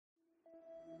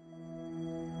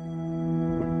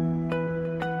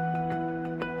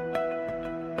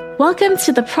Welcome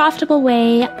to The Profitable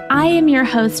Way. I am your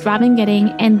host, Robin Gooding,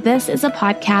 and this is a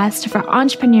podcast for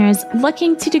entrepreneurs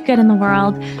looking to do good in the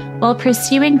world while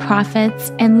pursuing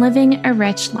profits and living a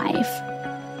rich life.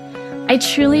 I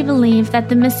truly believe that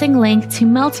the missing link to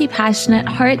multi-passionate,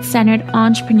 heart-centered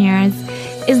entrepreneurs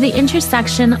is the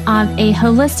intersection of a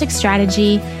holistic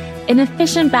strategy, an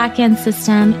efficient back-end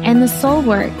system, and the soul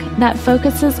work that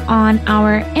focuses on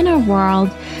our inner world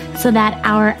so that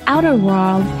our outer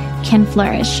world can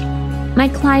flourish. My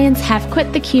clients have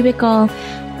quit the cubicle,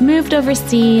 moved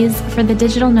overseas for the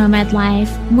digital nomad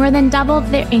life, more than doubled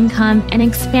their income, and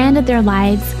expanded their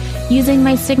lives using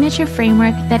my signature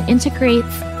framework that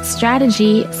integrates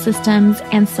strategy, systems,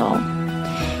 and soul.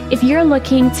 If you're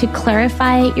looking to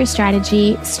clarify your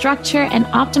strategy, structure and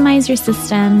optimize your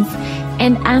systems,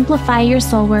 and amplify your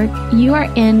soul work, you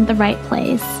are in the right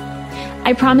place.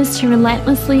 I promise to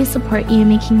relentlessly support you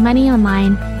making money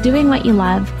online, doing what you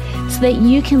love, so that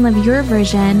you can live your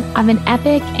version of an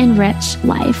epic and rich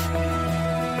life.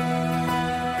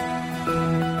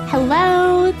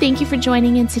 Hello, thank you for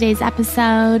joining in today's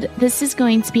episode. This is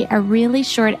going to be a really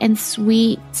short and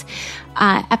sweet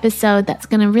episode that's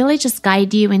going to really just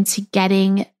guide you into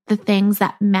getting the things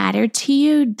that matter to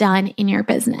you done in your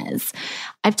business.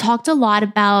 I've talked a lot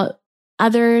about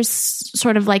other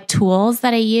sort of like tools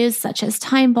that I use, such as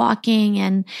time blocking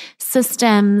and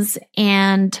systems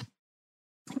and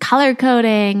color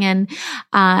coding and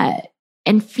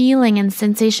feeling and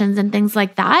sensations and things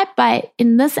like that. But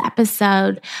in this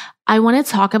episode, I want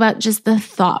to talk about just the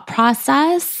thought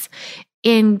process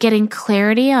in getting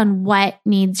clarity on what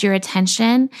needs your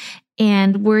attention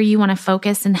and where you want to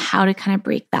focus and how to kind of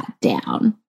break that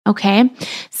down. Okay.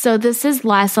 So this is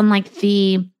less on like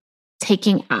the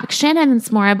taking action, and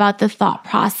it's more about the thought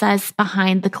process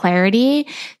behind the clarity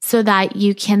so that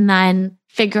you can then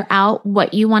figure out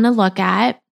what you want to look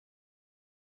at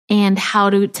and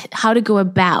how to go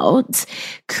about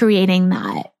creating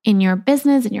that in your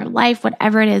business, in your life,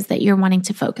 whatever it is that you're wanting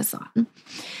to focus on.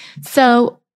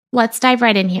 So let's dive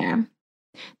right in here.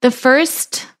 The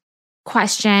first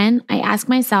question I ask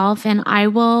myself, and I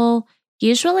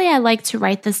like to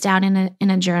write this down in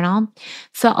a journal.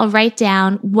 So I'll write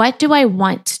down, what do I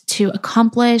want to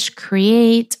accomplish,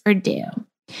 create, or do?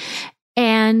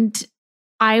 And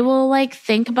I will like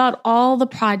think about all the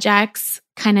projects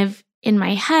kind of in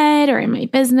my head or in my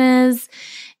business.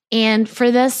 And for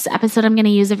this episode, I'm going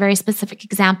to use a very specific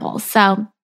example. So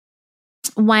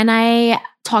when I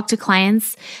talk to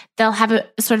clients, they'll have a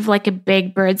sort of like a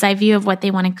big bird's eye view of what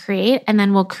they want to create, and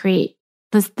then we'll create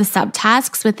the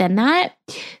subtasks within that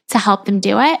to help them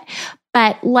do it.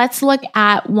 But let's look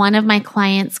at one of my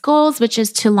clients' goals, which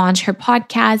is to launch her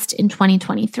podcast in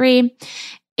 2023.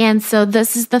 And so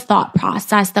this is the thought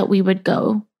process that we would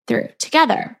go through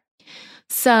together.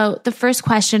 So the first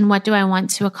question, what do I want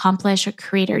to accomplish or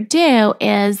create or do,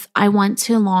 is I want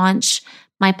to launch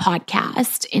my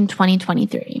podcast in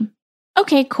 2023.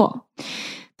 Okay, cool.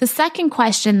 The second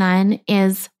question then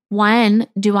is, when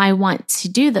do I want to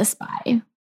do this by,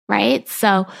 right?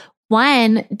 So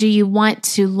when do you want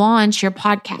to launch your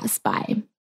podcast by?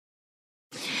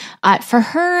 For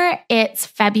her, it's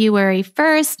February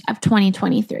 1st of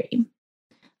 2023.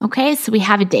 Okay, so we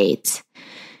have a date.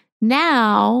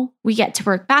 Now we get to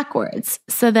work backwards.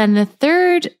 So then the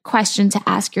third question to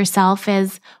ask yourself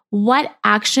is, what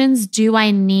actions do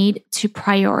I need to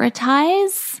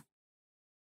prioritize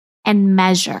and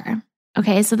measure?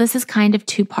 Okay, so this is kind of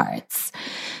two parts.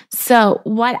 So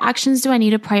what actions do I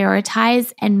need to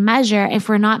prioritize and measure? If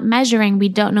we're not measuring, we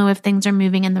don't know if things are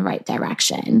moving in the right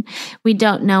direction. We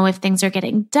don't know if things are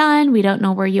getting done. We don't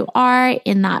know where you are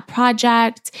in that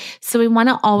project. So we want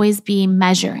to always be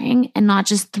measuring and not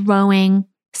just throwing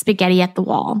spaghetti at the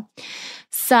wall.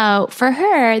 So for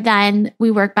her, then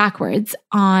we work backwards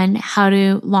on how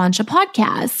to launch a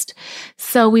podcast.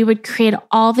 So we would create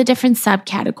all the different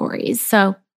subcategories.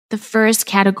 So the first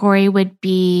category would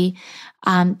be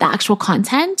the actual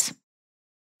content.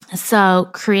 So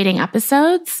creating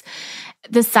episodes.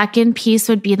 The second piece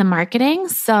would be the marketing.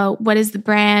 So what is the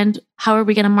brand? How are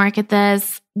we going to market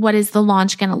this? What is the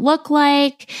launch going to look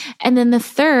like? And then the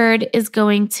third is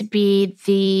going to be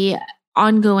the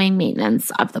ongoing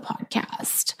maintenance of the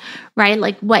podcast, right?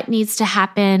 Like what needs to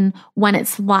happen when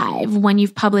it's live, when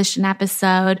you've published an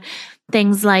episode,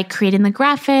 things like creating the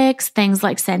graphics, things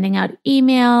like sending out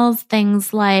emails,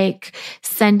 things like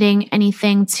sending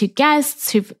anything to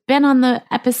guests who've been on the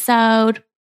episode,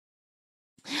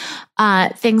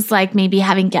 things like maybe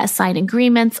having guest sign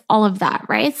agreements, all of that,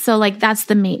 right? So like that's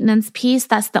the maintenance piece.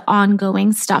 That's the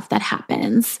ongoing stuff that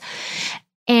happens.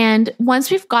 And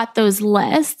once we've got those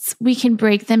lists, we can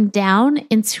break them down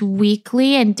into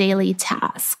weekly and daily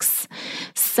tasks.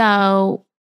 So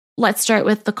let's start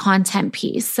with the content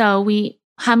piece. So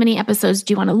how many episodes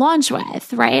do you want to launch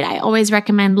with, right? I always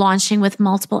recommend launching with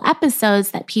multiple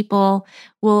episodes that people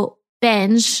will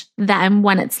binge them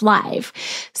when it's live.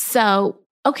 So,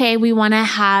 okay, we want to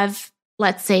have,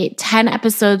 let's say, 10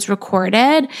 episodes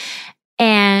recorded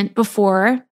and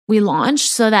before we launch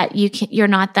so that you're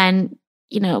not then,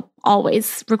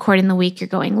 always recording the week you're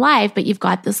going live, but you've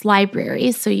got this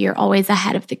library. So you're always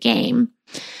ahead of the game.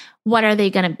 What are they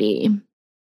going to be?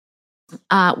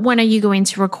 When are you going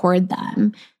to record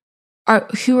them?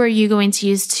 Who are you going to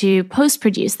use to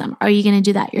post-produce them? Are you going to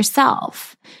do that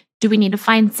yourself? Do we need to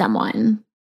find someone?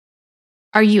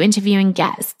 Are you interviewing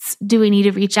guests? Do we need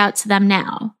to reach out to them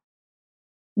now?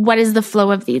 What is the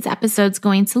flow of these episodes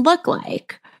going to look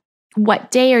like?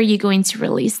 What day are you going to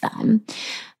release them?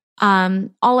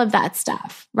 All of that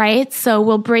stuff, right? So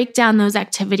we'll break down those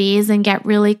activities and get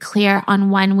really clear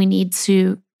on when we need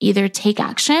to either take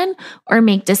action or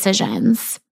make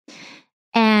decisions.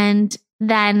 And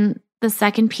then the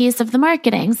second piece of the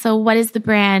marketing. So what is the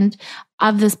brand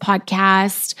of this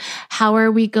podcast? How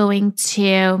are we going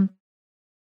to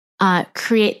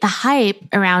create the hype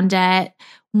around it?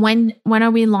 When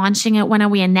are we launching it? When are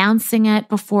we announcing it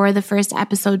before the first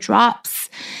episode drops?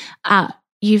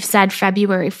 You've said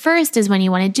February 1st is when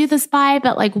you want to do this by,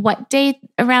 but what date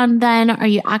around then are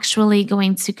you actually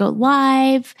going to go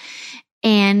live?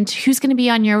 And who's going to be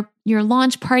on your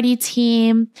launch party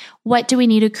team? What do we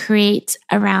need to create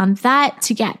around that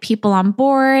to get people on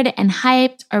board and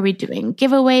hyped? Are we doing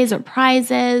giveaways or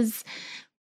prizes?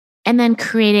 And then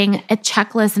creating a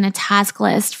checklist and a task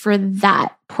list for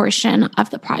that portion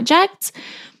of the project.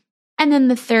 And then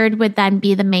the third would then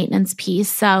be the maintenance piece.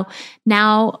 So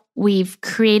now we've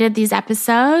created these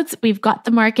episodes. We've got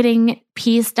the marketing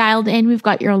piece dialed in. We've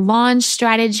got your launch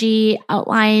strategy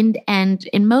outlined and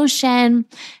in motion.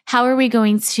 How are we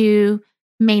going to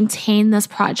maintain this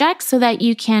project so that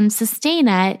you can sustain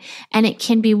it and it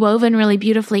can be woven really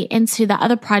beautifully into the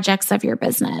other projects of your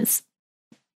business?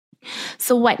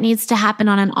 So what needs to happen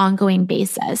on an ongoing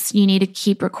basis? You need to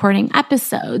keep recording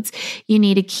episodes. You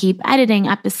need to keep editing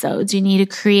episodes. You need to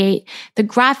create the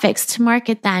graphics to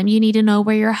market them. You need to know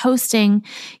where you're hosting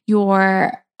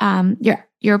your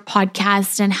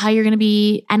podcast and how you're going to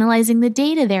be analyzing the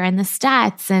data there and the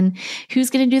stats and who's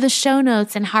going to do the show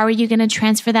notes and how are you going to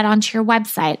transfer that onto your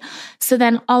website. So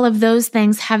then all of those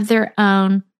things have their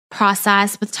own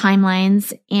process with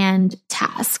timelines and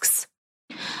tasks.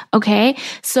 Okay,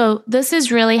 so this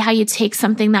is really how you take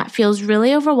something that feels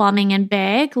really overwhelming and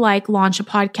big, like launch a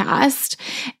podcast,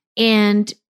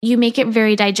 and you make it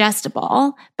very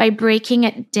digestible by breaking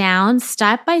it down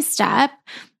step by step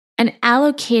and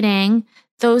allocating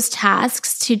those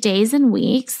tasks to days and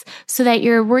weeks so that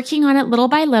you're working on it little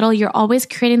by little. You're always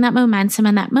creating that momentum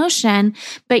and that motion,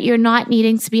 but you're not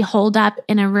needing to be holed up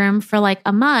in a room for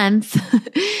a month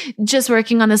just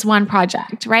working on this one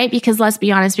project, right? Because let's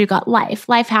be honest, we've got life.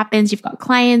 Life happens. You've got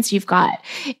clients, you've got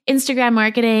Instagram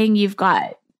marketing, you've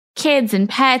got kids and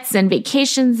pets and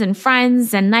vacations and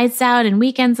friends and nights out and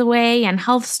weekends away and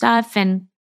health stuff and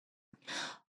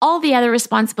all the other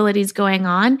responsibilities going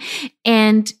on.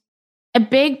 And a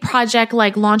big project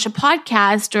like launch a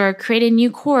podcast or create a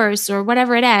new course or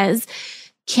whatever it is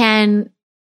can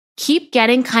keep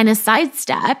getting kind of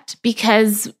sidestepped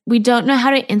because we don't know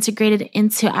how to integrate it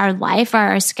into our life or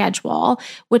our schedule,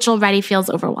 which already feels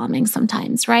overwhelming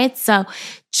sometimes, right? So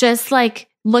just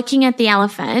looking at the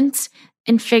elephant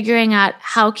and figuring out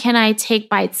how can I take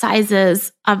bite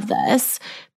sizes of this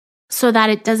so that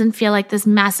it doesn't feel like this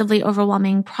massively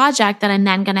overwhelming project that I'm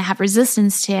then going to have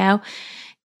resistance to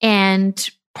and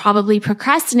probably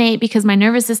procrastinate because my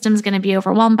nervous system is going to be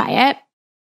overwhelmed by it.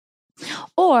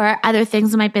 Or other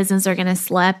things in my business are going to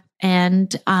slip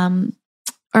and,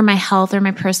 or my health or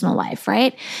my personal life,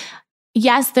 right?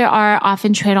 Yes, there are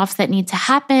often trade-offs that need to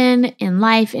happen in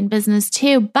life, in business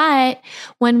too. But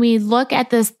when we look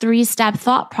at this 3-step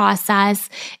thought process,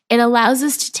 it allows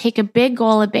us to take a big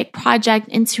goal, a big project,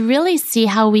 and to really see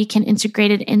how we can integrate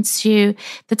it into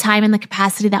the time and the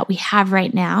capacity that we have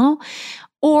right now.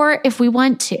 Or if we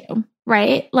want to,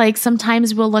 right?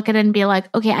 Sometimes we'll look at it and be like,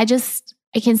 okay, I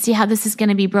can see how this is going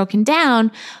to be broken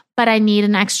down, but I need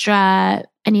an extra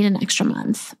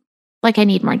month. I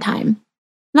need more time.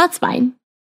 That's fine.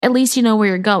 At least you know where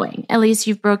you're going. At least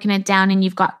you've broken it down and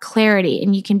you've got clarity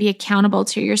and you can be accountable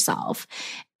to yourself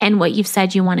and what you've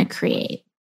said you want to create.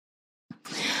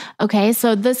 Okay,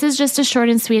 so this is just a short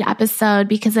and sweet episode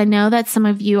because I know that some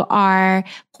of you are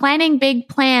planning big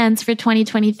plans for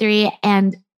 2023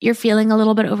 and you're feeling a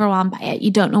little bit overwhelmed by it.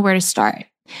 You don't know where to start.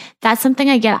 That's something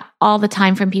I get all the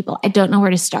time from people. I don't know where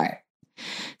to start.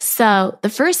 So the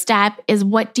first step is,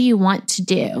 what do you want to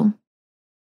do?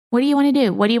 What do you want to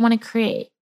do? What do you want to create?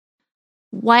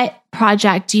 What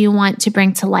project do you want to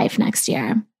bring to life next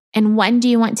year? And when do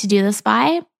you want to do this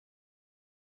by?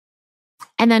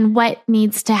 And then what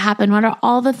needs to happen? What are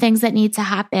all the things that need to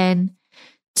happen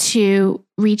to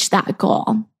reach that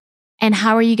goal? And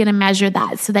how are you going to measure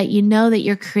that so that you know that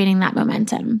you're creating that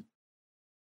momentum?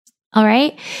 All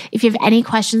right. If you have any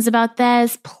questions about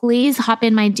this, please hop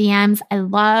in my DMs. I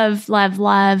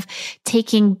love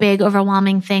taking big,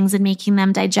 overwhelming things and making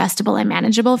them digestible and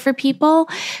manageable for people.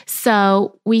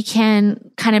 So we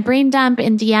can kind of brain dump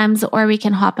in DMs, or we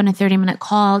can hop on a 30-minute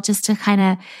call just to kind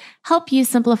of help you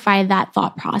simplify that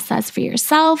thought process for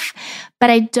yourself. But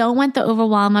I don't want the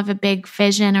overwhelm of a big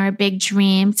vision or a big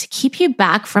dream to keep you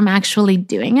back from actually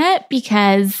doing it,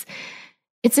 because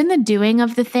it's in the doing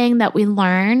of the thing that we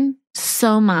learn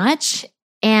so much.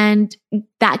 And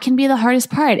that can be the hardest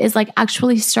part, is like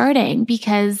actually starting,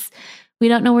 because we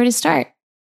don't know where to start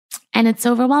and it's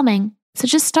overwhelming. So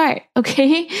just start,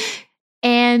 okay?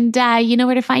 And you know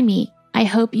where to find me. I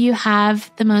hope you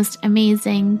have the most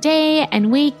amazing day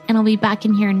and week, and I'll be back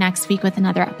in here next week with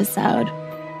another episode.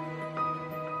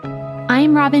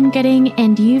 I'm Robin Gooding,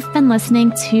 and you've been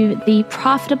listening to the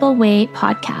Profitable Way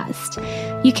podcast.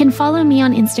 You can follow me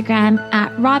on Instagram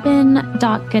at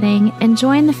robin.gooding and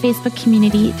join the Facebook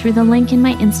community through the link in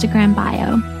my Instagram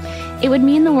bio. It would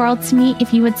mean the world to me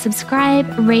if you would subscribe,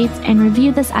 rate, and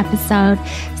review this episode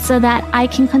so that I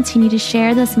can continue to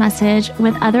share this message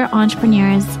with other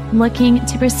entrepreneurs looking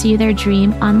to pursue their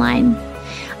dream online.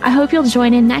 I hope you'll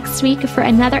join in next week for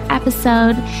another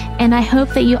episode, and I hope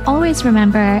that you always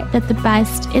remember that the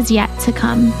best is yet to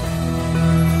come.